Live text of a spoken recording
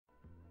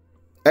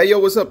Hey, yo,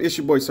 what's up? It's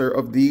your boy, Sir,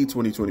 of the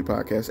 2020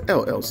 Podcast,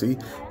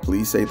 LLC.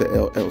 Please say the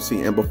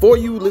LLC. And before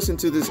you listen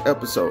to this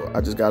episode,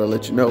 I just got to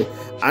let you know,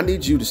 I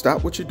need you to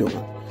stop what you're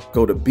doing.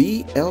 Go to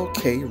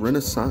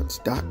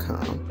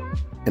blkrenaissance.com,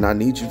 and I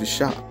need you to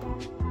shop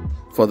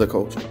for the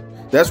culture.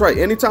 That's right.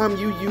 Anytime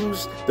you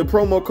use the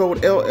promo code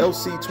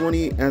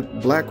LLC20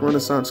 at Black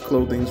Renaissance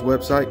Clothing's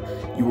website,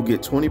 you will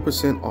get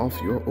 20%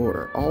 off your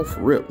order. Off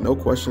rip, no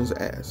questions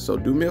asked. So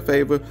do me a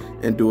favor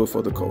and do it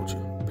for the culture.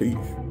 Peace.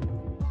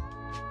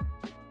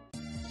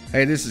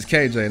 Hey, this is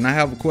KJ, and I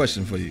have a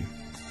question for you.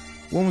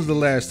 When was the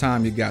last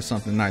time you got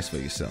something nice for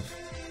yourself?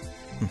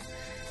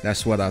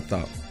 That's what I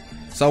thought.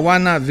 So why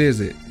not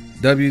visit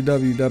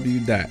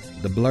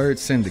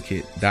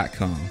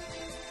www.theblurredsyndicate.com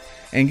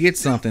and get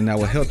something that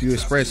will help you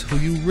express who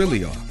you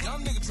really are.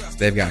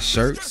 They've got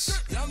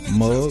shirts,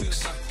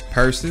 mugs,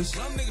 purses,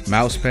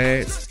 mouse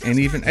pads, and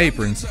even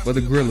aprons for the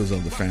grillers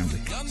of the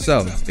family.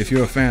 So, if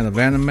you're a fan of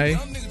anime,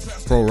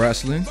 pro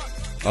wrestling,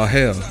 or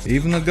hell,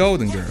 even the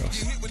Golden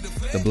Girls,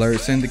 the Blurred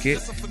Syndicate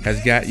has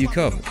got you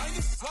covered.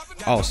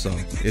 Also,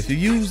 if you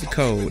use the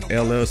code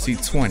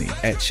LLC20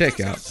 at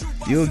checkout,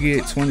 you'll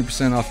get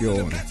 20% off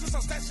your order.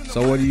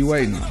 So what are you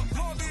waiting on?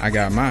 I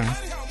got mine.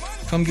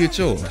 Come get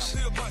yours.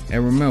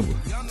 And remember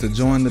to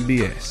join the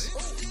BS.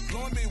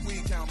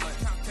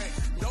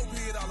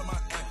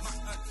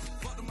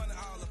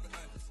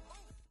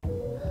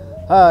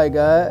 Hi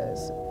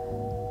guys,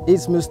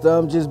 it's Mr.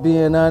 I'm Just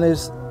Being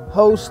Honest,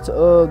 host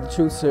of the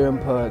Truth Serum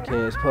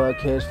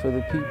podcast for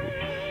the people.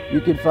 You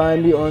can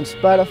find me on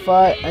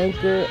Spotify,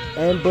 Anchor,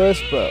 and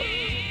Buzzsprout.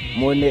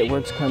 More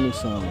networks coming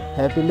soon.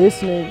 Happy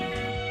listening.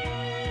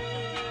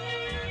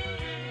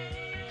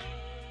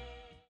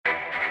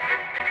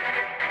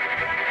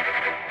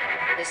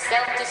 The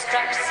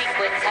self-destruct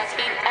sequence has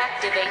been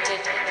activated.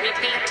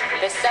 Repeat,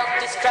 the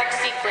self-destruct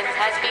sequence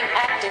has been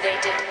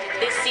activated.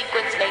 This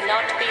sequence may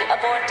not be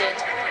aborted.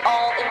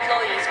 All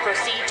employees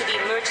proceed to the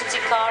emergency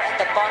car at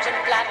the bottom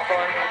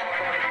platform.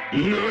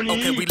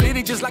 Okay, we lit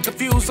it just like a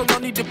fuse, so no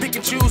need to pick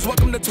and choose.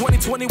 Welcome to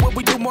 2020, where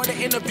we do more than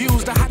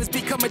interviews. The hottest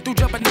be coming through,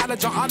 jumping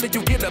knowledge on all of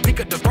you. Get a peek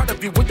at the front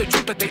of you with the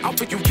truth that they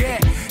offer you.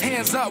 Yeah,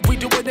 hands up, we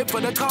doing it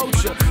for the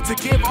culture. To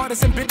give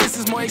artists and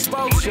businesses more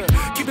exposure.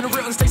 Keeping it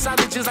real and stay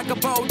solid just like a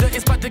boulder.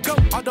 It's about to go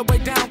all the way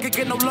down, can't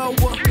get no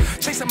lower.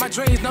 Chasing my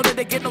dreams, know that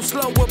they get no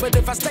slower. But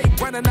if I stay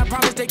running, I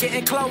promise they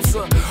getting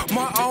closer.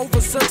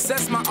 Moreover,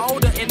 success my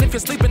older. And if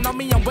you're sleeping on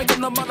me, I'm waking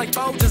them up like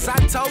Folgers. I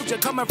told you,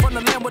 coming from the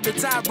land with the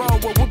tide roll.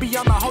 Well, we'll be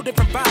on a whole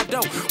different vibe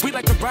though. We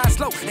like to ride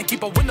slow and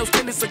keep our windows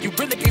tinted so you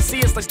really can't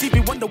see us, like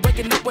Stevie Wonder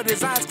waking up with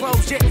his eyes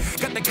closed. Yeah,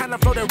 got the kind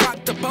of flow that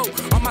rock the boat.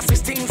 On my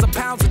 16s of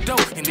pounds of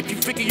dope. And if you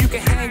figure you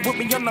can hang with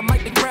me on the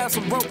mic, then grab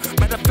some rope.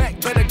 Matter of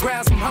fact, better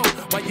grab some hope.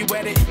 While you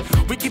at it,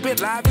 we keep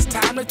it live, it's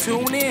time to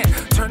tune in.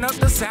 Turn up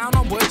the sound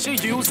on what you're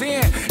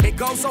using. It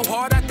goes so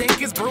hard, I think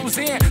it's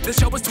bruising. The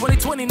show is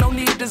 2020, no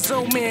need to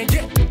zoom in.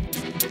 Yeah.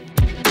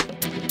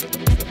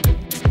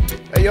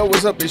 Hey, yo,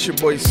 what's up? It's your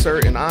boy, Sir,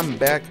 and I'm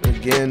back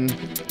again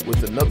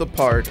with another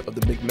part of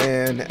the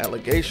McMahon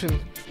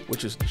allegation,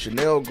 which is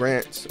Janelle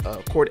Grant's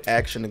court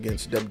action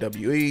against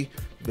WWE,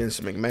 Vince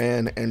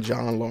McMahon, and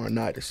John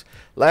Laurinaitis.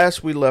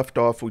 Last we left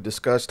off, we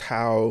discussed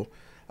how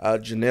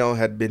Janelle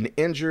had been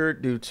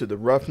injured due to the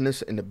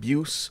roughness and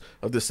abuse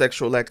of the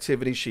sexual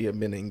activity she had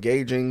been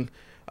engaging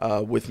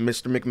with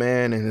Mr.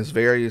 McMahon and his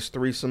various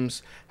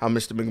threesomes, how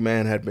Mr.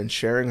 McMahon had been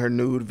sharing her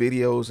nude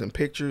videos and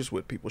pictures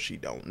with people she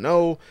don't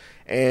know,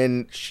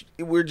 and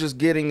we're just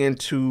getting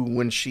into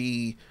when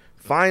she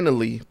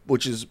finally,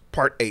 which is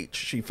part H,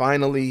 she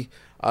finally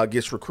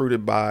gets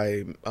recruited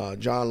by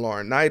John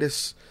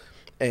Laurinaitis,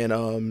 and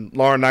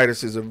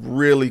Laurinaitis is a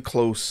really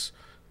close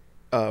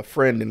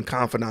friend and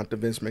confidant to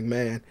Vince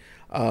McMahon.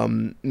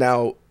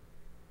 Now,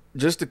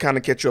 just to kind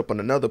of catch you up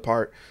on another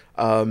part,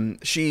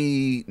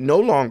 she no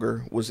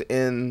longer was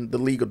in the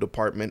legal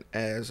department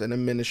as an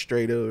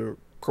administrator,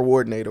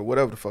 coordinator,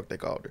 whatever the fuck they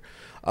called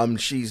her.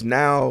 She's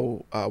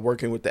now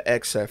working with the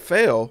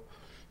XFL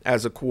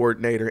as a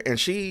coordinator, and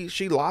she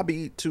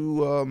lobbied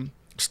to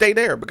stay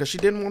there because she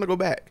didn't want to go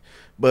back,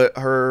 but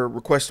her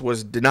request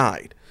was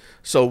denied.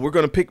 So we're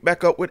going to pick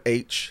back up with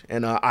H,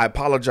 and I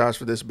apologize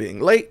for this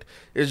being late.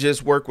 It's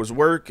just work was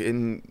work,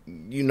 and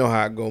you know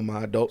how I go,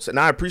 my adults. And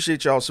I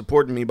appreciate y'all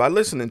supporting me by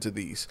listening to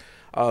these.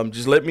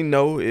 Just let me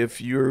know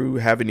if you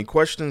have any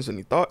questions,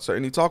 any thoughts, or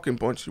any talking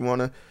points you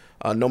want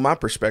to know my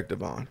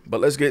perspective on. But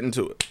let's get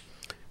into it.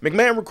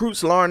 McMahon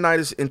recruits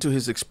Laurinaitis into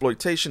his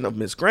exploitation of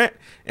Ms. Grant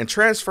and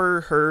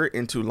transfer her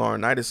into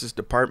Laurinaitis'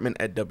 department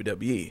at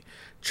WWE,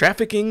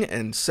 trafficking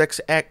and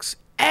sex acts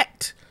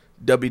at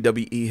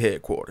WWE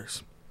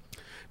headquarters.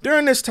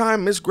 During this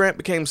time, Ms. Grant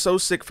became so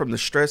sick from the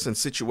stress and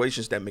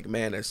situations that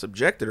McMahon had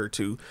subjected her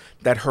to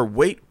that her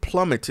weight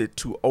plummeted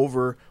to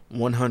over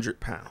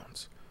 100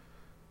 pounds.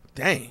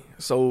 Dang.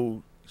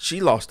 So she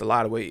lost a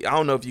lot of weight. I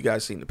don't know if you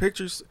guys seen the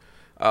pictures,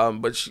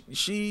 but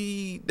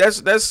she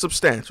that's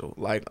substantial.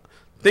 Like,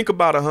 think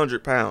about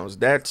 100 pounds.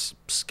 That's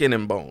skin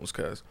and bones,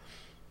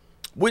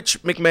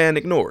 which McMahon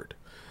ignored.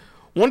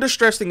 One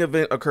distressing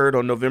event occurred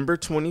on November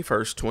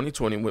 21st,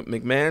 2020, when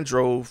McMahon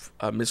drove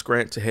Ms.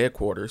 Grant to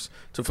headquarters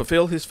to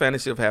fulfill his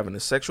fantasy of having a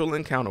sexual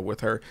encounter with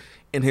her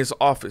in his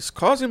office,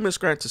 causing Ms.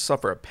 Grant to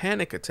suffer a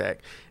panic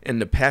attack in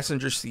the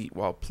passenger seat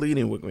while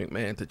pleading with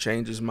McMahon to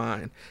change his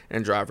mind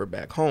and drive her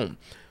back home.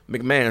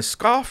 McMahon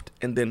scoffed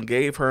and then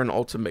gave her an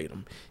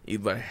ultimatum: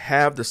 either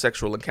have the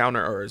sexual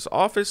encounter at his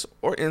office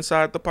or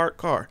inside the parked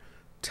car.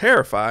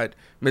 Terrified,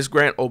 Ms.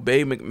 Grant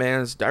obeyed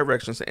McMahon's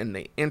directions and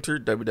they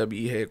entered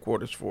WWE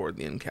headquarters for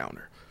the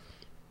encounter.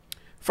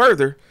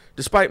 Further,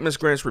 despite Ms.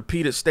 Grant's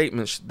repeated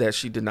statements that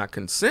she did not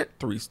consent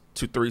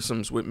to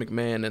threesomes with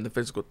McMahon and the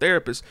physical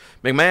therapist,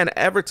 McMahon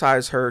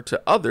advertised her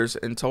to others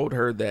and told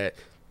her that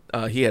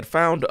he had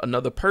found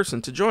another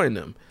person to join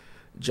them,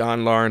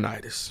 John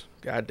Laurinaitis.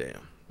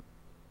 Goddamn.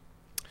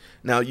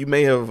 Now, you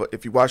may have,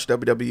 if you watch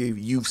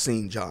WWE, you've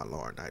seen John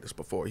Laurinaitis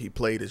before. He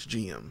played as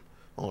GM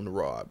on the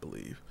Raw, I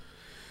believe.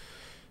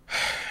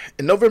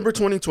 In November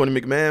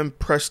 2020, McMahon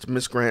pressed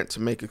Ms. Grant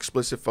to make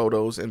explicit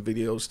photos and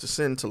videos to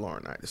send to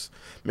Laurinaitis.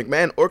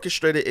 McMahon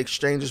orchestrated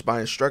exchanges by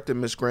instructing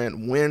Ms.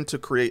 Grant when to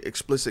create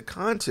explicit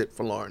content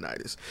for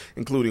Laurinaitis,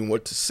 including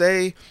what to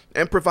say,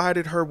 and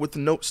provided her with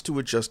notes to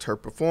adjust her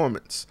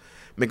performance.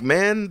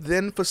 McMahon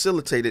then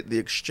facilitated the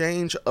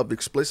exchange of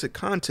explicit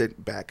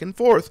content back and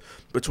forth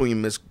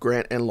between Ms.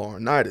 Grant and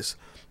Laurinaitis.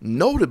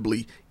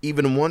 Notably,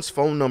 even once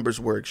phone numbers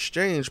were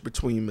exchanged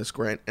between Ms.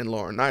 Grant and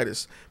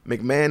Laurinaitis,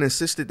 McMahon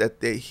insisted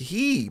that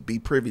he be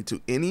privy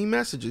to any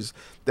messages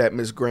that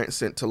Ms. Grant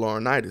sent to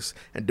Laurinaitis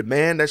and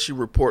demand that she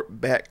report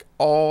back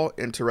all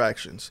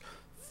interactions,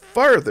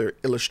 further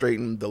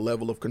illustrating the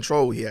level of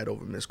control he had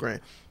over Ms.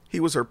 Grant. He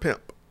was her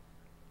pimp.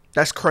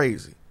 That's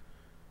crazy.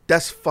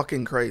 That's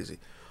fucking crazy.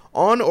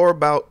 On or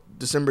about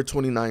December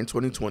 29,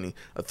 2020,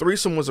 a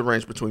threesome was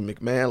arranged between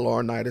McMahon,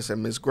 Laurinaitis,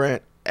 and Ms.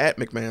 Grant at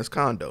McMahon's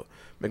condo.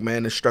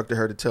 McMahon instructed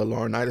her to tell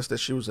Laurinaitis that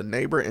she was a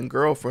neighbor and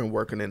girlfriend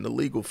working in the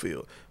legal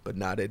field, but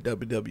not at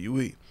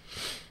WWE.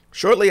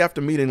 Shortly after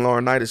meeting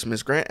Laurinaitis,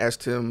 Ms. Grant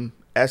asked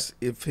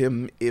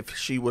if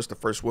she was the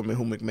first woman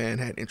who McMahon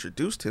had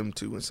introduced him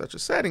to in such a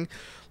setting.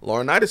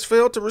 Laurinaitis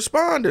failed to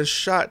respond and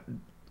shot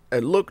a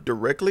look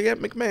directly at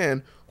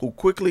McMahon, who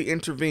quickly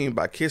intervened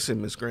by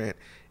kissing Ms. Grant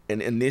and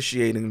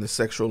initiating the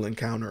sexual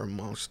encounter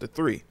amongst the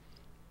three.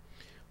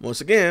 Once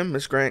again,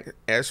 Ms. Grant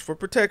asked for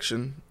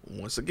protection.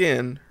 Once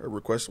again, her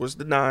request was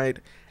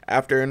denied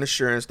after an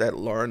assurance that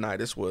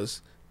Laurinaitis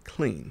was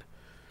clean.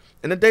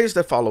 In the days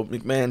that followed,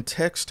 McMahon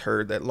texted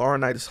her that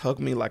Laurinaitis hugged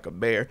me like a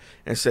bear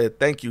and said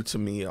thank you to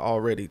me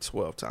already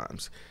 12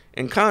 times.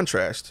 In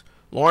contrast,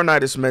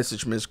 Laurinaitis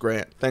messaged Ms.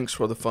 Grant, thanks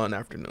for the fun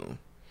afternoon.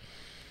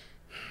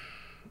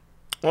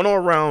 On or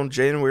around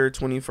January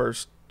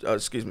 25th,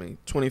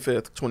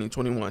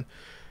 2021,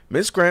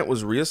 Ms. Grant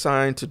was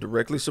reassigned to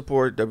directly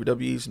support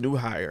WWE's new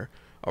hire,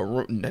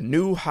 a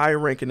new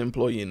high-ranking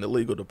employee in the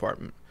legal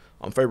department.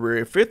 On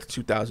February 5th,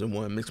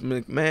 2001,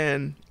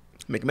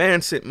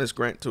 McMahon sent Ms.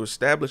 Grant to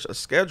establish a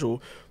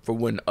schedule for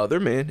when other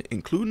men,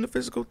 including the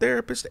physical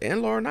therapist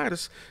and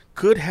Laurinaitis,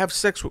 could have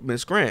sex with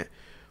Ms. Grant,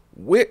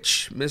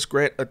 which Ms.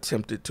 Grant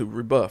attempted to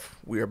rebuff.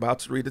 We are about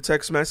to read the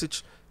text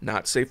message.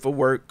 Not safe for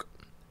work.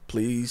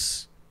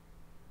 Please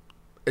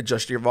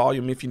adjust your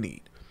volume if you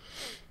need.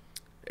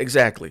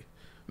 Exactly.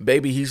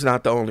 Baby, he's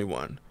not the only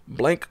one.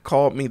 Blank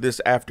called me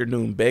this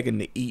afternoon begging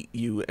to eat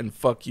you and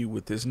fuck you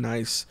with his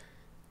nice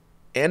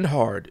and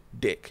hard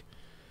dick.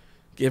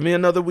 Give me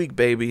another week,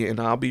 baby, and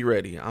I'll be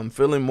ready. I'm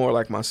feeling more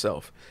like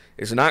myself.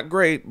 It's not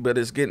great, but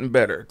it's getting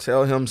better.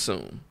 Tell him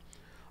soon.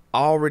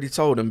 I already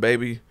told him,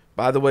 baby.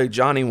 By the way,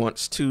 Johnny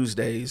wants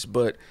Tuesdays,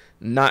 but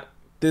not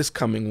this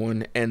coming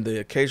one and the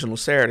occasional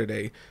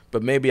Saturday,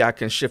 but maybe I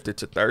can shift it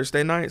to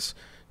Thursday nights.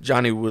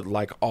 Johnny would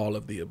like all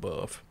of the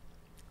above.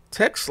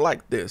 Texts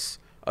like this,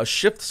 a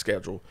shift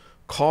schedule,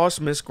 caused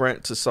Ms.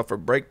 Grant to suffer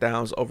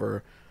breakdowns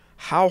over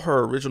how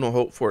her original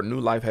hope for a new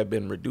life had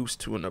been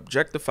reduced to an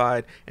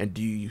objectified and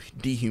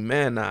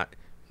dehumanized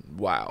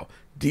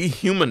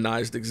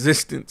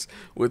existence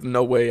with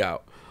no way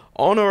out.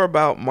 On or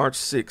about March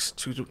 6,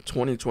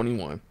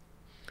 2021,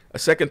 a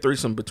second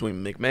threesome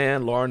between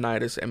McMahon,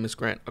 Laurinaitis, and Ms.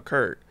 Grant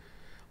occurred.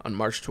 On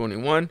March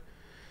 21,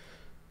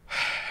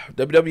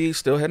 WWE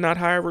still had not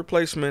hired a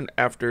replacement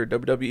after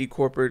WWE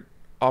Corporate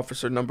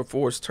Officer number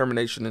 4's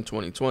termination in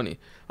 2020.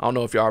 I don't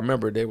know if y'all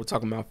remember, they were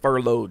talking about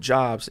furloughed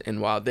jobs,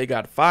 and while they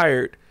got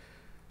fired,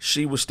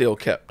 she was still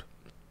kept.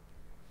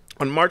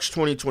 On March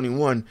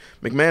 2021,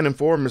 McMahon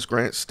informed Ms.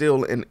 Grant,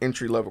 still an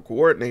entry-level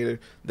coordinator,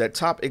 that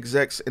top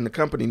execs in the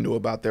company knew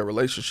about their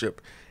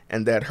relationship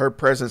and that her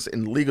presence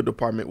in the legal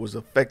department was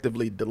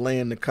effectively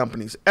delaying the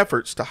company's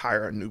efforts to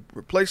hire a new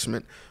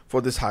replacement for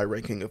this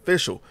high-ranking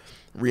official,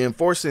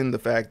 reinforcing the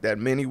fact that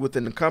many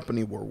within the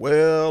company were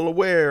well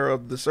aware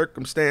of the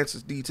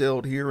circumstances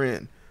detailed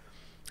herein.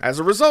 As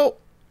a result,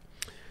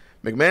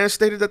 McMahon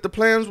stated that the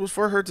plans was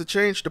for her to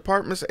change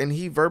departments, and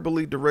he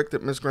verbally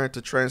directed Ms. Grant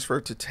to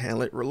transfer to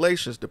Talent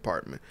Relations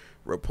Department,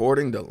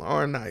 reporting to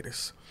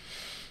Laurinaitis.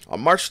 On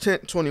March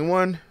 10th,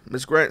 21,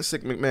 Ms. Grant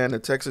sick McMahon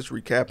in Texas,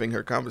 recapping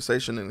her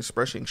conversation and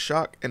expressing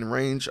shock and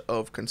range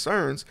of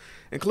concerns,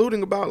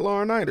 including about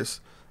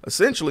Laurinaitis.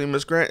 Essentially,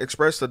 Ms. Grant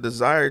expressed a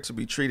desire to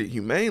be treated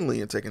humanely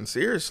and taken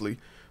seriously,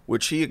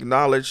 which he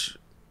acknowledged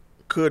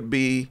could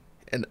be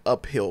an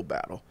uphill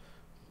battle.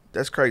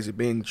 That's crazy.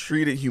 Being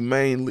treated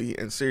humanely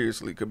and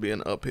seriously could be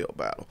an uphill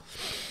battle.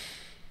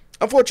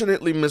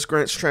 Unfortunately, Ms.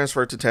 Grant's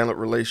transfer to talent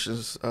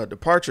relations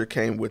departure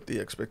came with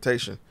the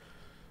expectation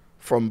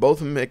from both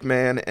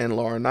McMahon and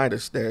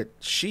Laurinaitis that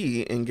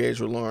she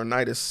engaged with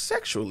Laurinaitis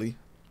sexually,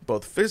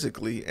 both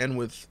physically and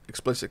with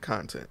explicit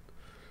content.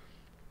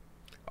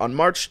 On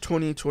March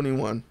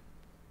 2021,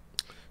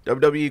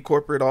 WWE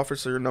Corporate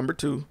Officer Number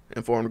 2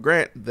 informed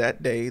Grant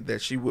that day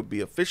that she would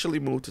be officially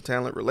moved to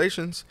talent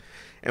relations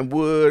and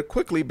would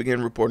quickly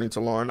begin reporting to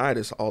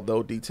Laurinaitis,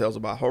 although details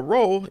about her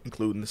role,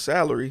 including the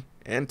salary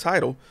and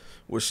title,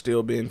 were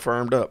still being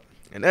firmed up.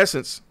 In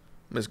essence,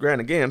 Ms.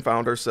 Grant again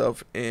found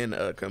herself in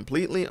a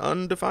completely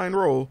undefined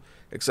role,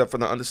 except for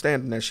the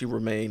understanding that she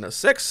remained a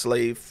sex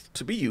slave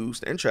to be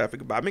used and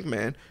trafficked by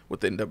McMahon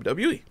within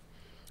WWE.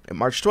 On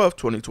March 12,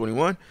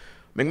 2021,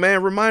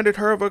 McMahon reminded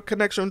her of a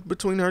connection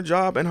between her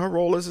job and her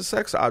role as a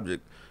sex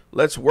object.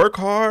 Let's work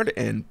hard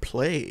and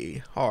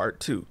play hard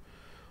too.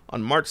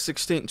 On March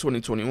 16,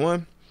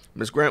 2021,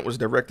 Ms. Grant was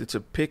directed to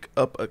pick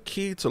up a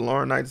key to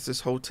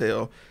Laurinaitis'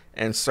 hotel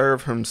and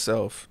serve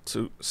herself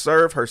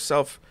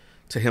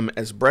to him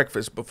as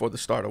breakfast before the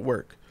start of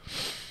work.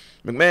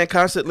 McMahon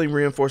constantly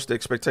reinforced the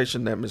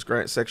expectation that Ms.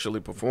 Grant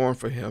sexually performed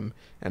for him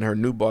and her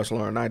new boss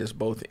Laurinaitis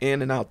both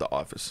in and out the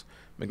office.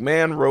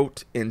 McMahon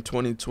wrote in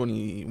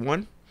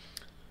 2021,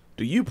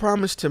 "Do you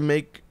promise to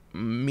make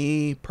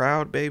me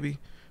proud, baby?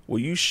 Will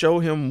you show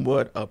him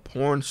what a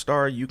porn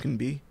star you can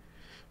be?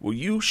 Will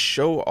you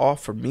show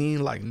off for me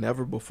like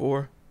never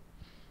before?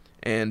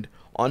 And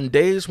on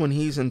days when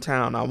he's in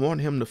town, I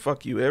want him to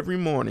fuck you every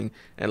morning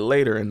and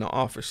later in the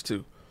office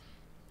too."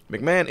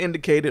 McMahon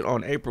indicated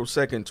on April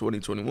 2nd,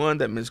 2021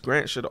 that Ms.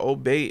 Grant should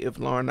obey if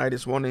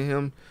Laurinaitis wanted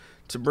him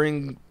to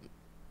bring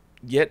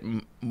yet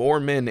more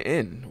men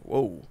in.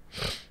 Whoa.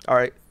 All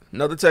right.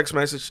 Another text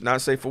message,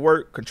 not safe for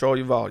work. Control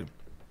your volume.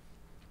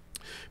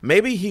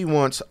 Maybe he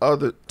wants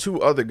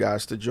two other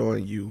guys to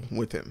join you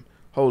with him.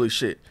 Holy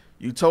shit.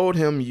 You told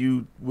him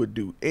you would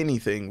do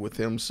anything with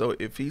him, so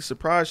if he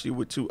surprised you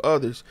with two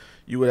others,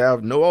 you would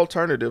have no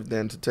alternative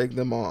than to take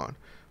them on.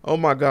 Oh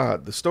my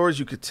God, the stories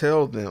you could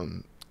tell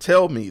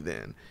me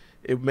then.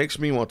 It makes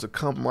me want to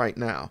come right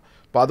now.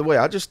 By the way,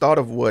 I just thought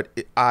of what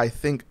I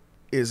think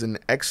is an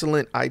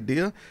excellent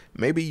idea.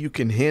 Maybe you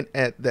can hint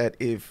at that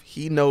if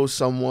he knows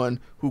someone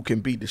who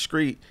can be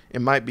discreet,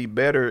 it might be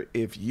better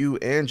if you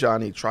and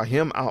Johnny try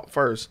him out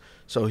first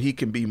so he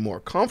can be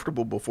more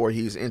comfortable before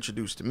he's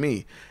introduced to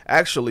me.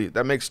 Actually,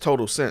 that makes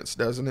total sense,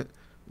 doesn't it?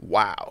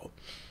 Wow.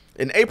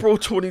 In April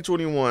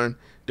 2021,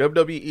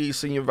 WWE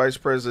Senior Vice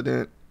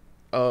President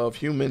of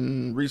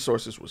Human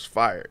Resources was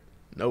fired.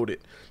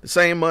 Noted. The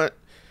same month,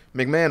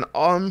 McMahon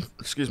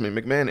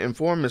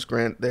informed Ms.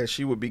 Grant that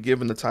she would be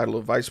given the title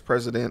of Vice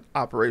President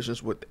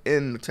Operations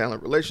within the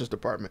Talent Relations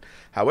Department.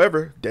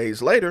 However,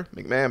 days later,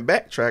 McMahon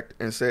backtracked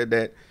and said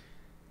that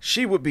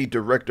she would be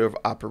Director of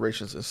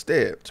Operations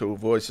instead to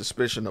avoid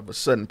suspicion of a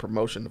sudden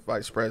promotion to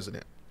Vice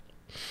President.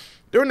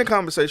 During the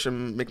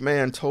conversation,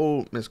 McMahon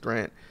told Ms.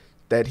 Grant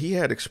that he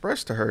had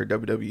expressed to her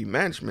WWE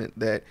management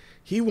that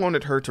he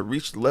wanted her to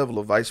reach the level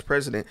of vice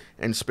president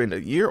and spend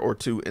a year or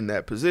two in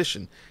that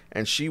position,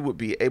 and she would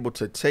be able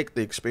to take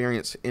the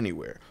experience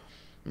anywhere.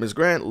 Ms.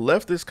 Grant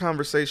left this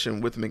conversation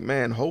with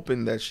McMahon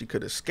hoping that she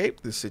could escape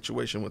this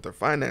situation with her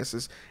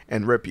finances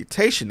and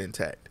reputation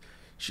intact.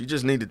 She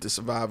just needed to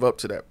survive up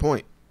to that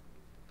point.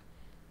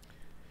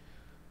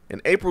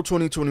 In April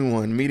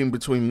 2021, meeting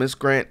between Ms.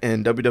 Grant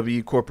and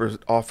WWE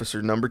Corporate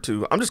Officer Number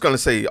 2. I'm just going to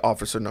say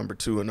Officer Number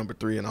 2 and Number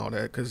 3 and all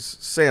that, because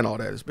saying all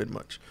that has been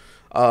much.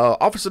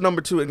 Officer Number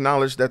 2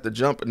 acknowledged that the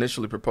jump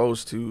initially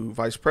proposed to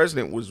Vice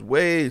President was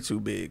way too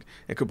big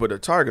and could put a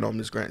target on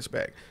Ms. Grant's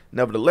back.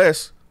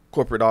 Nevertheless,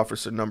 Corporate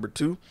Officer Number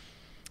 2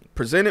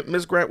 presented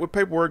Ms. Grant with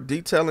paperwork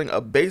detailing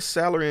a base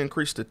salary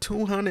increase to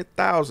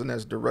 $200,000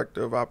 as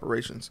Director of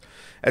Operations.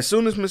 As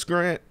soon as Ms.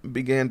 Grant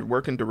began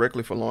working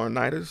directly for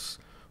Laurinaitis,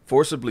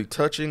 forcibly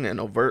touching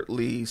and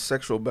overtly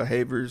sexual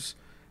behaviors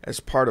as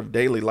part of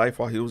daily life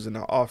while he was in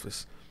the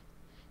office.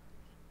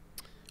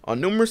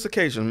 On numerous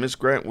occasions, Ms.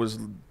 Grant was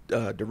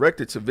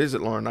directed to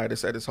visit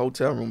Laurinaitis at his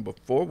hotel room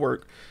before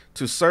work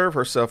to serve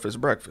herself his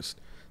breakfast.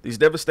 These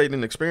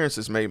devastating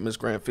experiences made Ms.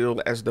 Grant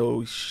feel as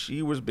though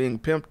she was being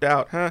pimped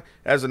out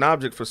as an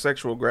object for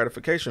sexual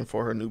gratification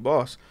for her new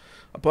boss.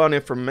 Upon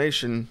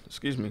information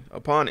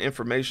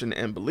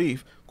and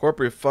belief,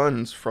 corporate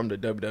funds from the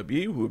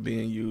WWE were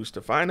being used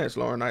to finance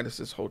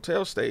Laurinaitis'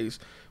 hotel stays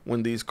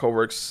when these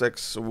covert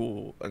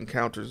sexual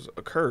encounters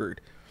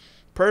occurred.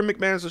 Per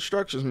McMahon's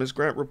instructions, Ms.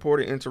 Grant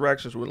reported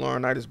interactions with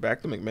Laurinaitis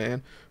back to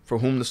McMahon, for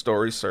whom the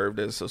story served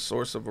as a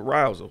source of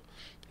arousal.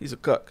 He's a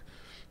cuck.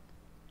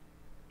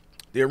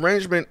 The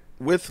arrangement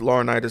with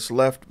Laurinaitis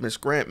left Miss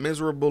Grant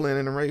miserable and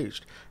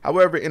enraged.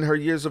 However, in her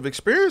years of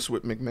experience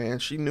with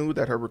McMahon, she knew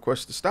that her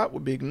request to stop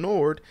would be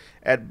ignored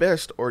at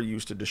best or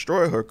used to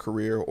destroy her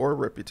career or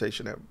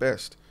reputation at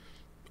best,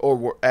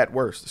 or at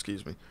worst,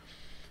 excuse me.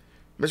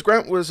 Miss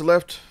Grant was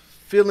left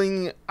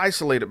feeling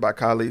isolated by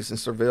colleagues and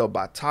surveilled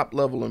by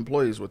top-level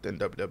employees within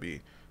WWE.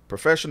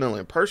 Professionally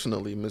and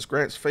personally, Miss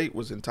Grant's fate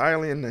was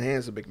entirely in the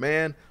hands of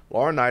McMahon,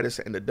 Laurinaitis,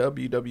 and the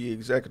WWE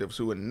executives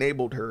who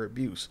enabled her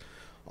abuse.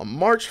 On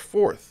May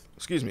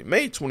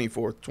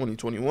 24th,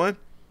 2021,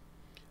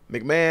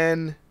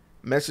 McMahon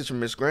messaged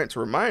Miss Grant to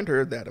remind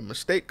her that a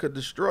mistake could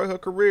destroy her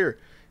career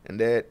and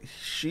that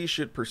she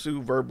should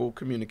pursue verbal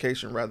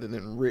communication rather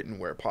than written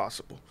where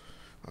possible.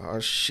 Oh,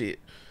 shit.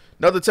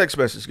 Another text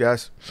message,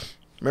 guys.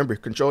 Remember,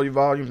 control your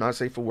volume, not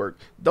safe for work.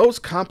 Those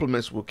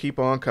compliments will keep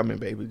on coming,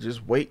 baby.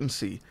 Just wait and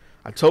see.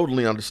 I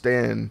totally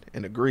understand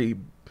and agree.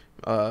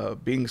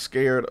 Being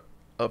scared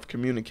of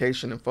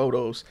communication and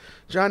photos,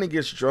 Johnny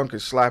gets drunk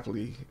and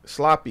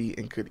sloppy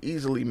and could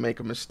easily make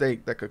a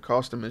mistake that could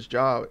cost him his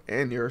job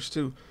and yours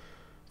too.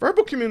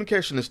 Verbal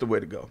communication is the way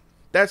to go.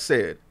 That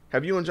said,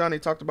 have you and Johnny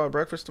talked about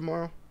breakfast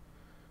tomorrow?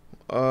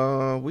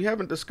 We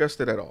haven't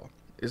discussed it at all.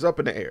 It's up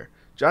in the air.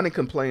 Johnny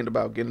complained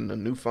about getting a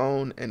new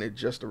phone and it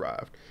just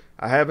arrived.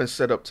 I haven't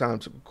set up time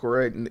to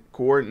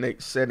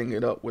coordinate setting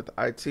it up with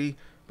IT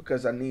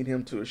because I need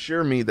him to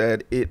assure me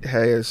that it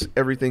has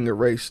everything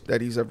erased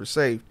that he's ever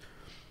saved.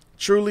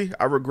 Truly,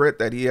 I regret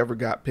that he ever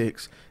got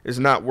pics. It's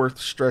not worth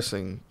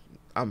stressing.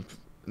 I'm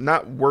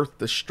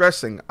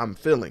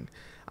feeling.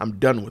 I'm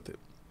done with it.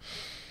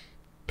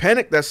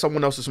 Panic that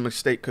someone else's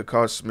mistake could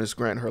cost Miss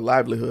Grant her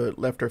livelihood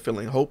left her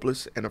feeling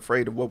hopeless and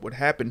afraid of what would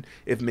happen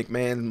if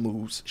McMahon's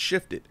moves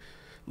shifted,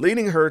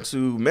 leading her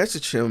to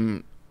message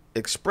him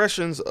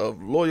expressions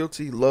of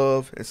loyalty,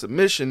 love, and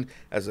submission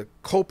as a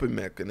coping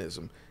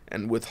mechanism,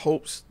 and with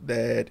hopes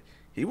that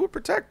he would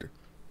protect her.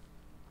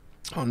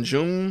 On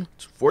June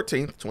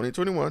 14th,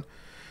 2021,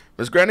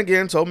 Ms. Grant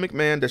again told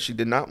McMahon that she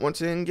did not want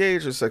to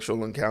engage in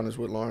sexual encounters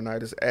with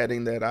Laurinaitis,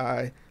 adding that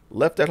I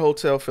left that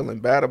hotel feeling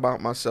bad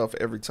about myself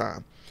every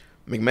time.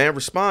 McMahon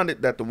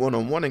responded that the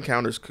one-on-one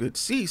encounters could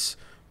cease,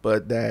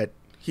 but that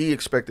he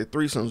expected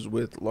threesomes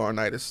with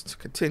Laurinaitis to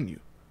continue.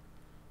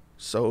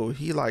 So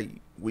he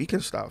like, we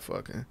can stop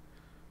fucking,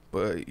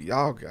 but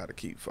y'all gotta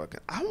keep fucking.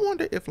 I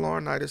wonder if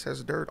Laurinaitis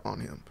has dirt on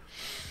him.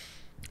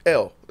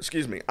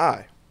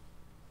 I.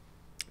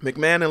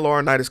 McMahon and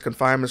Laurinaitis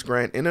confined Ms.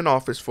 Grant in an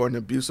office for an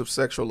abusive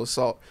sexual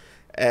assault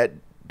at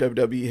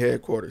WWE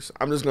headquarters.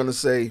 I'm just gonna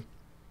say,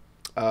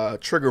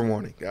 trigger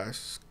warning,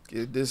 guys.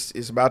 This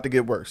is about to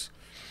get worse.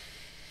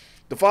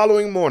 The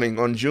following morning,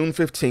 on June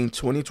 15,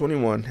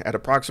 2021, at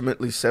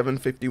approximately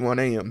 7:51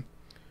 a.m.,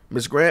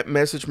 Ms. Grant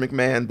messaged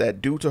McMahon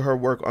that due to her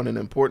work on an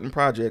important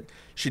project,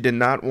 she did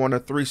not want a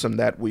threesome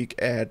that week,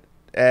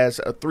 as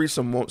a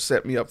threesome won't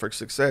set me up for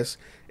success,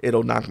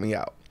 it'll knock me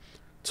out.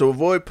 To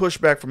avoid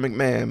pushback from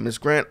McMahon, Ms.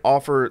 Grant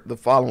offered the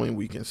following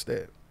week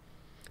instead.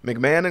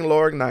 McMahon and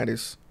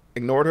Laurinaitis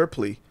ignored her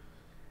plea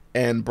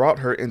and brought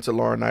her into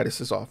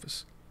Laurinaitis'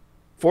 office,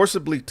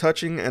 forcibly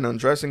touching and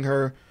undressing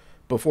her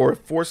before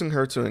forcing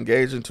her to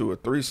engage into a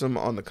threesome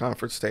on the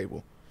conference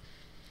table.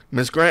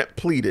 Ms. Grant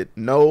pleaded,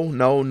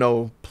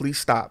 no, please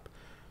stop.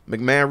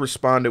 McMahon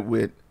responded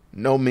with,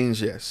 no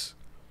means yes.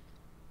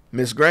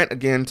 Ms. Grant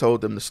again told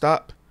them to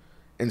stop.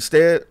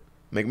 Instead,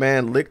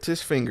 McMahon licked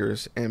his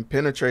fingers and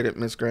penetrated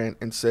Ms. Grant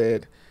and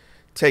said,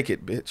 take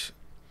it, bitch.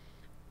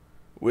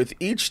 With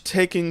each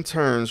taking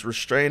turns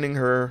restraining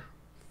her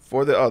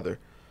for the other,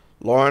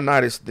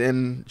 Laurinaitis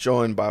then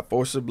joined by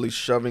forcibly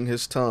shoving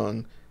his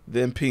tongue,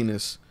 then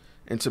penis,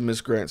 into Ms.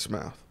 Grant's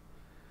mouth.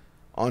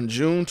 On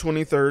June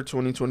 23,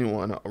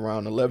 2021,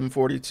 around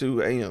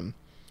 11:42 a.m.,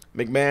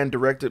 McMahon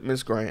directed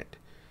Ms. Grant,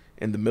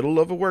 in the middle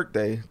of a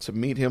workday, to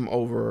meet him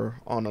over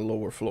on a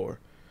lower floor.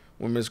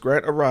 When Ms.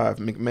 Grant arrived,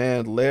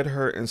 McMahon led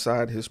her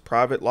inside his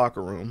private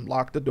locker room,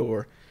 locked the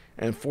door,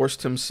 and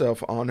forced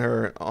himself on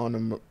her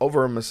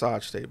over a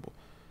massage table.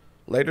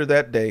 Later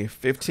that day,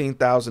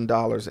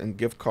 $15,000 in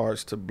gift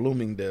cards to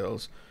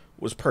Bloomingdale's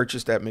was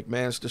purchased at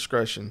McMahon's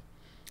discretion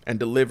and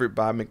delivered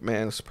by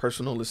McMahon's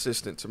personal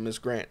assistant to Ms.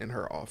 Grant in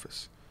her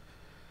office.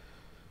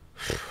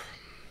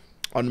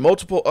 On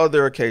multiple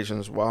other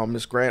occasions, while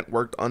Ms. Grant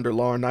worked under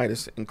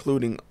Laurinaitis,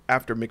 including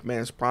after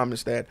McMahon's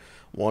promise that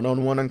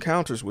one-on-one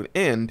encounters would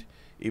end,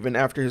 even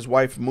after his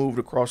wife moved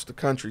across the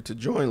country to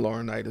join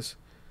Laurinaitis,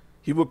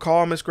 he would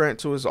call Ms. Grant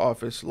to his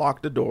office,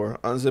 lock the door,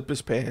 unzip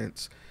his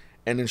pants,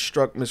 and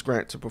instruct Ms.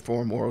 Grant to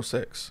perform oral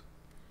sex.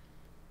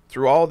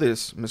 Through all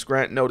this, Ms.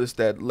 Grant noticed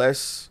that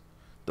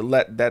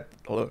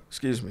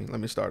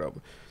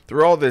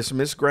Through all this,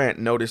 Ms. Grant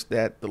noticed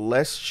that the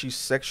less she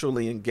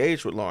sexually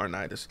engaged with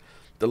Laurinaitis,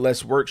 the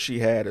less work she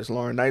had, as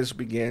Laurinaitis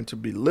began to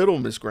belittle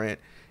Ms. Grant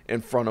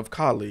in front of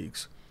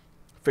colleagues.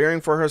 Fearing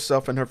for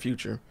herself and her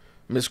future,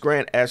 Ms.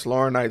 Grant asked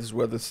Laurinaitis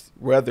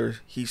whether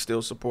he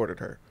still supported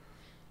her.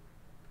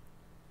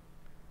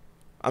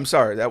 I'm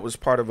sorry, that was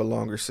part of a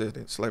longer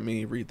sentence. Let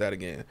me read that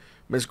again.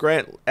 Ms.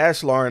 Grant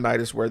asked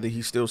Laurinaitis whether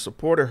he still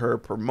supported her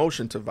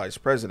promotion to vice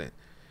president.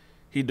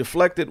 He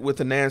deflected with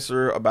an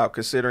answer about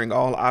considering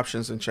all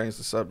options and changed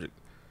the subject.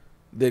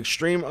 The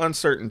extreme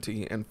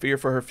uncertainty and fear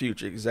for her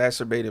future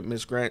exacerbated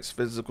Ms. Grant's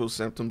physical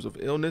symptoms of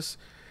illness,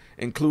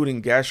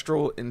 including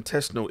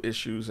gastrointestinal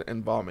issues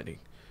and vomiting,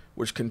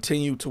 which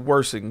continued to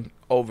worsen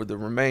over the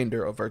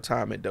remainder of her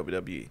time at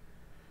WWE.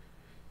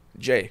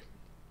 J.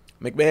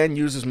 McMahon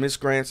uses Ms.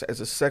 Grant as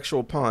a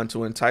sexual pawn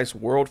to entice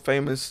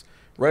world-famous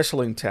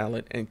wrestling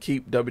talent and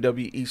keep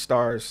WWE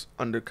stars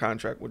under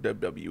contract with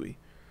WWE.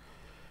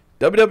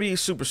 WWE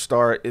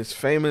Superstar is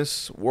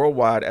famous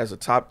worldwide as a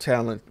top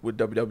talent with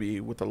WWE,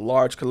 with a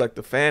large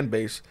collective fan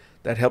base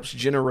that helps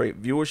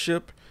generate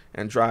viewership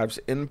and drives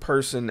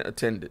in-person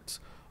attendance,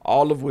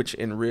 all of which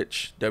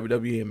enrich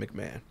WWE and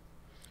McMahon.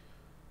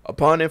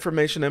 Upon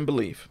information and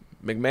belief,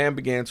 McMahon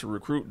began to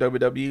recruit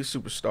WWE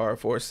Superstar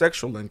for a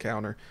sexual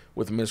encounter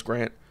with Ms.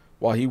 Grant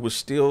while she was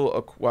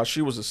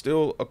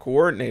still a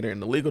coordinator in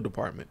the legal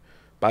department.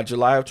 By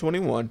July of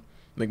 21,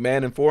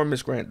 McMahon informed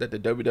Ms. Grant that the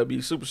WWE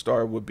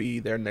Superstar would be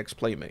their next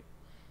playmate.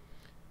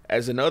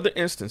 As in other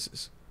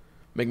instances,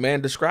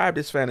 McMahon described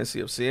his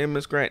fantasy of seeing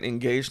Ms. Grant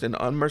engaged in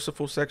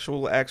unmerciful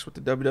sexual acts with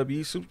the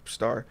WWE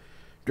Superstar,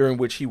 during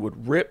which he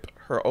would rip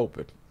her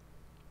open.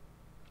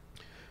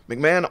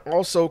 McMahon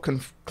also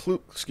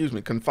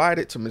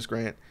confided to Ms.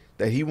 Grant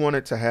that he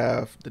wanted to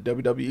have the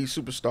WWE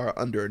Superstar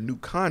under a new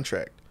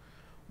contract,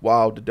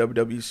 while the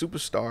WWE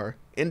Superstar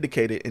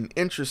indicated an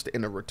interest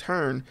in a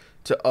return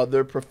to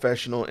other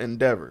professional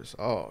endeavors.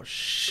 Oh,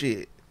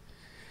 shit.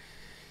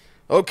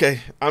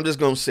 Okay, I'm just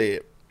going to say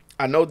it.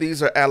 I know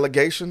these are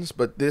allegations,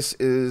 but this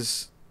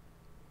is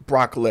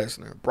Brock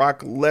Lesnar.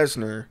 Brock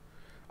Lesnar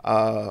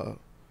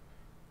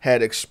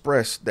had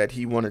expressed that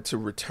he wanted to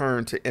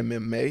return to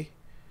MMA,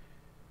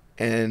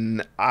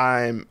 and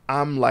I'm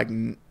like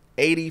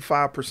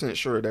 85%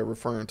 sure they're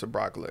referring to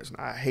Brock Lesnar.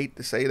 I hate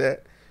to say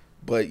that,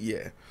 but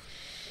yeah.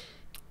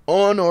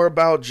 On or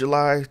about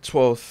July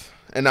 12th,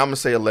 and I'm going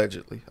to say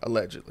allegedly,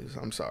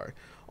 I'm sorry.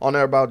 On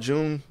or about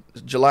July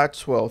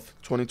 12th,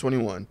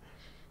 2021,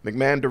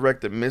 McMahon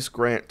directed Ms.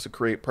 Grant to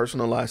create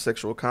personalized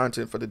sexual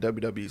content for the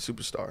WWE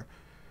Superstar.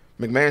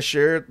 McMahon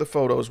shared the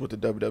photos with the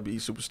WWE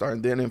Superstar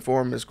and then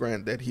informed Ms.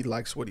 Grant that he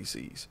likes what he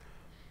sees.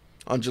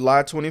 On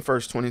July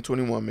 21st,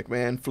 2021,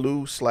 McMahon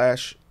flew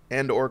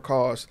 /or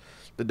caused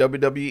the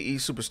WWE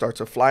Superstar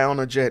to fly on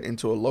a jet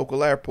into a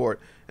local airport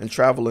and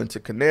travel into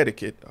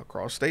Connecticut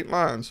across state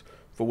lines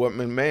for what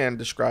McMahon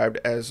described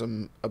as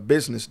a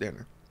business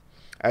dinner,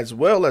 as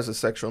well as a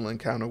sexual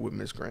encounter with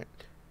Ms. Grant.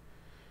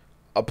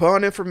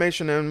 Upon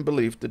information and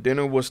belief, the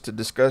dinner was to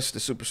discuss the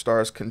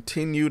Superstar's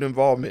continued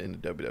involvement in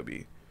the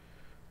WWE.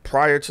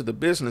 Prior to the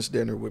business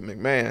dinner with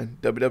McMahon,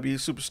 WWE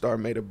Superstar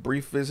made a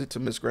brief visit to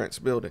Ms. Grant's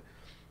building.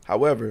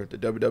 However, the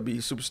WWE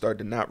Superstar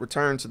did not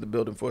return to the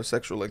building for a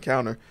sexual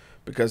encounter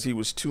because he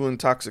was too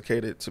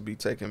intoxicated to be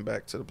taken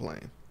back to the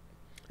plane.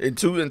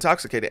 Too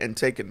intoxicated and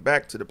taken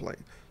back to the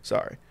plane.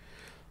 Sorry.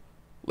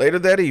 Later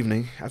that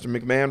evening, after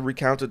McMahon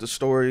recounted the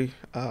story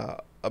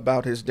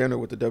about his dinner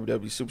with the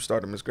WWE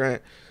Superstar to Ms.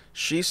 Grant,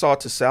 she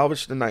sought to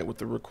salvage the night with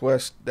the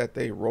request that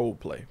they role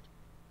play.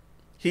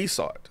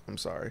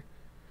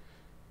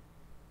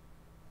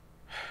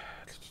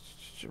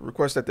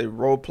 Request that they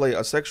role play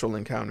a sexual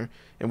encounter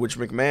in which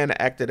McMahon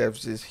acted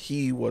as if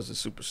he was a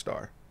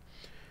superstar.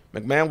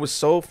 McMahon was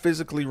so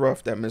physically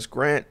rough that Ms.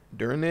 Grant,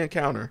 during the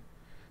encounter,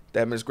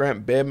 begged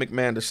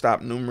McMahon to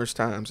stop numerous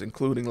times,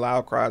 including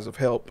loud cries of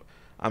help,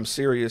 I'm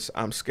serious,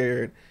 I'm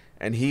scared,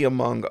 and he,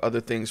 among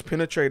other things,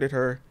 penetrated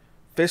her,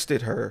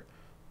 fisted her,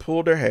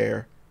 pulled her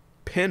hair,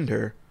 pinned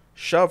her,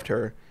 shoved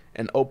her,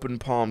 and open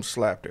palm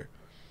slapped her.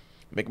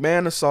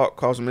 McMahon's assault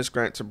caused Ms.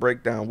 Grant to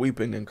break down,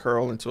 weeping, and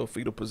curl into a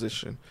fetal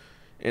position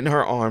in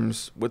her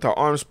arms, with her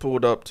arms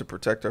pulled up to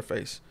protect her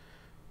face.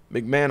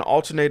 McMahon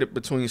alternated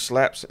between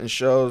slaps and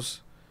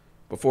shoves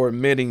before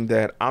admitting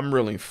that I'm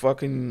really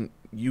fucking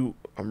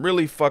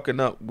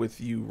up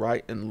with you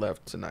right and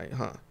left tonight,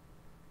 huh?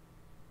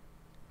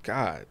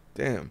 God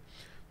damn.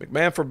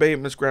 McMahon forbade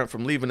Ms. Grant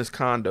from leaving his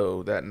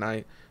condo that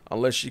night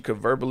unless she could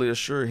verbally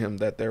assure him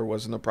that there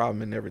wasn't a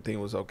problem and everything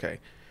was okay.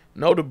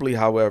 Notably,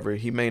 however,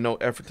 he made no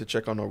effort to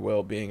check on her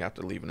well-being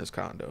after leaving his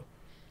condo.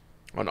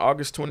 On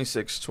August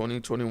 26,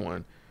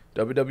 2021,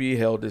 WWE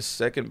held its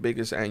second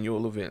biggest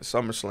annual event,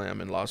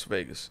 SummerSlam, in Las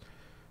Vegas.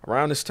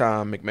 Around this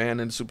time,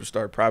 McMahon and the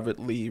Superstar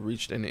privately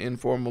reached an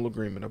informal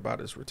agreement about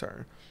his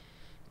return.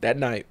 That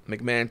night,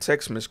 McMahon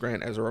texted Ms.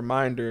 Grant as a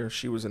reminder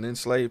she was an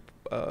enslaved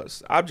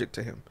object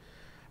to him.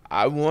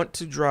 I want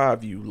to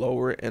drive you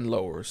lower and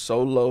lower,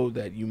 so low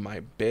that you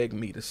might beg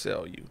me to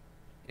sell you.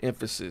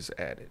 Emphasis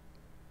added.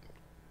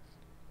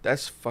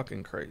 That's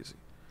fucking crazy.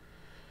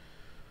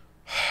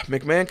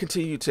 McMahon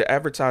continued to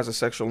advertise a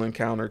sexual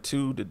encounter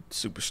to the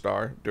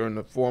Superstar during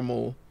the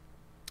formal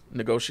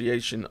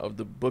negotiation of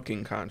the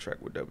booking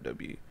contract with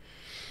WWE.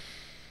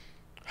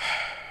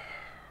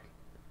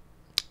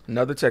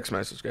 Another text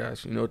message,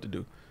 guys. You know what to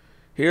do.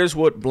 Here's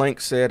what Blank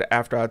said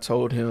after I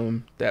told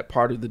him that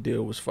part of the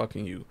deal was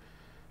fucking you.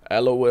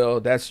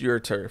 LOL, that's your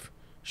turf.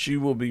 She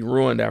will be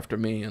ruined after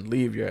me and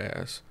leave your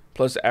ass.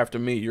 Plus, after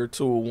me, your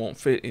tool won't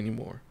fit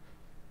anymore.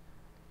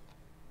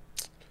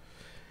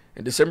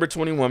 In December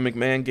 21,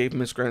 McMahon gave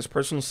Miss Grant's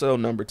personal cell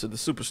number to the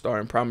Superstar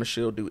and promised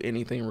she'll do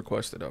anything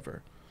requested of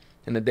her.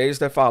 In the days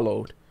that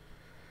followed,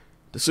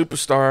 the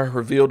Superstar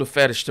revealed a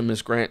fetish to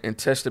Miss Grant and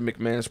tested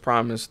McMahon's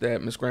promise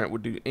that Miss Grant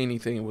would do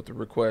anything with the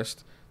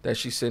request that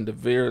she send a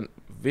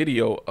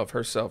video of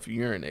herself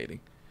urinating.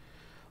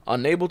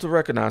 Unable to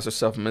recognize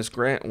herself, Miss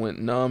Grant went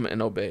numb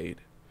and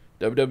obeyed.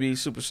 WWE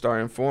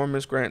Superstar informed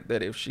Miss Grant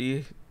that if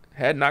she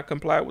had not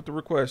complied with the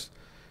request,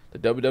 the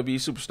WWE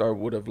Superstar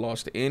would have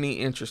lost any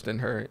interest in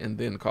her and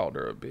then called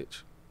her a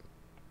bitch.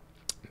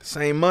 The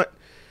same month,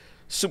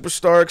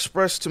 Superstar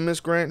expressed to Miss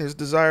Grant his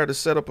desire to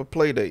set up a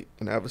playdate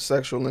and have a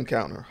sexual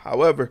encounter.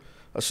 However,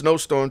 a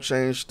snowstorm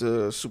changed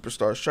the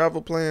Superstar's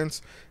travel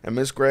plans, and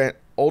Miss Grant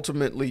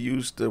ultimately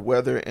used the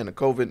weather and the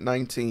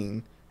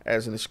COVID-19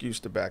 as an excuse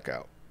to back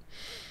out.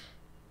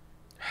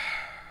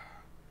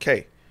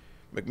 K.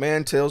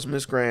 McMahon tells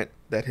Miss Grant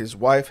that his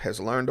wife has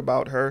learned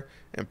about her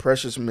and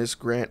pressures Miss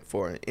Grant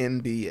for an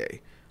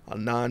NDA, a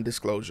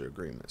non-disclosure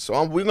agreement.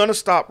 So we're going to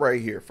stop right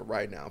here for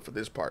right now for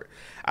this part.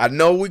 I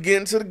know we're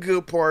getting to the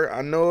good part.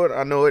 I know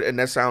it, and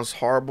that sounds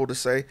horrible to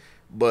say,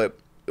 but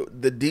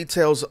the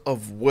details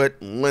of what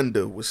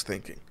Linda was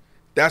thinking,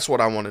 that's what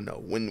I want to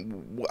know.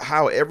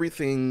 How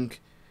everything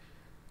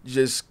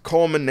just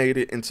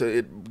culminated into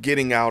it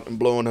getting out and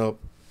blowing up,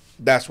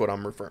 that's what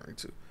I'm referring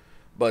to.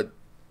 But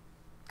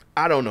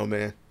I don't know,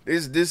 man.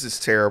 This is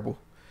terrible.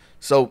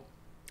 So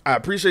I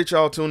appreciate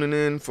y'all tuning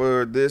in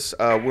for this.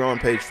 We're on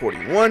page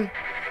 41.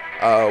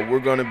 We're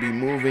going to be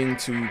moving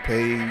to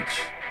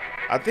page,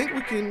 I think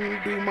we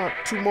can do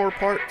 2 more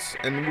parts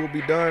and we'll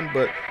be done.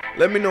 But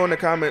let me know in the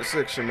comment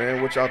section,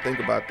 man, what y'all think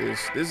about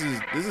this. This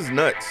is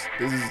nuts.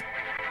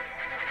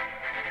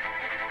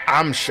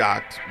 I'm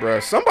shocked,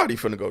 bruh. Somebody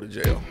finna go to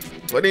jail.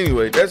 But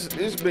anyway, this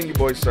has been your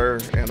boy, Sir,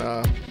 and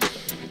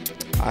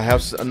I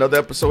have another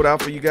episode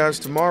out for you guys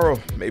tomorrow,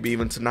 maybe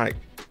even tonight.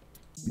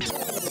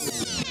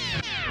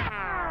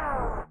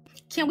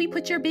 Can we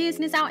put your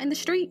business out in the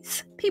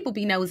streets? People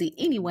be nosy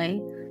anyway.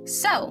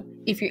 So,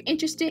 if you're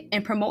interested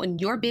in promoting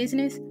your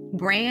business,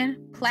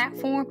 brand,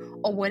 platform,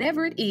 or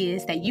whatever it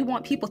is that you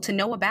want people to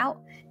know about,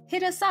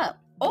 hit us up.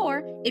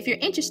 Or if you're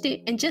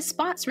interested in just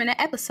sponsoring an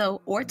episode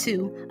or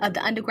 2 of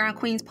the Underground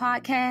Queens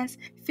podcast,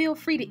 feel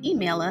free to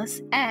email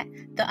us at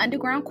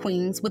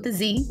theundergroundqueens with a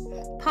Z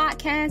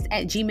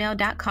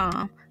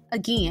podcast@gmail.com.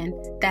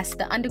 Again, that's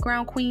the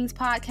Underground Queens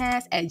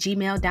podcast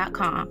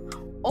 @gmail.com.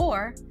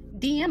 Or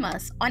DM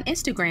us on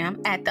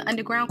Instagram at the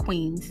Underground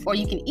Queens, or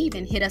you can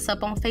even hit us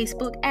up on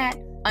Facebook at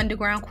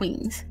Underground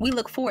Queens. We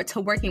look forward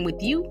to working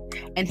with you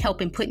and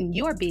helping putting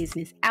your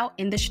business out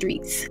in the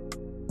streets.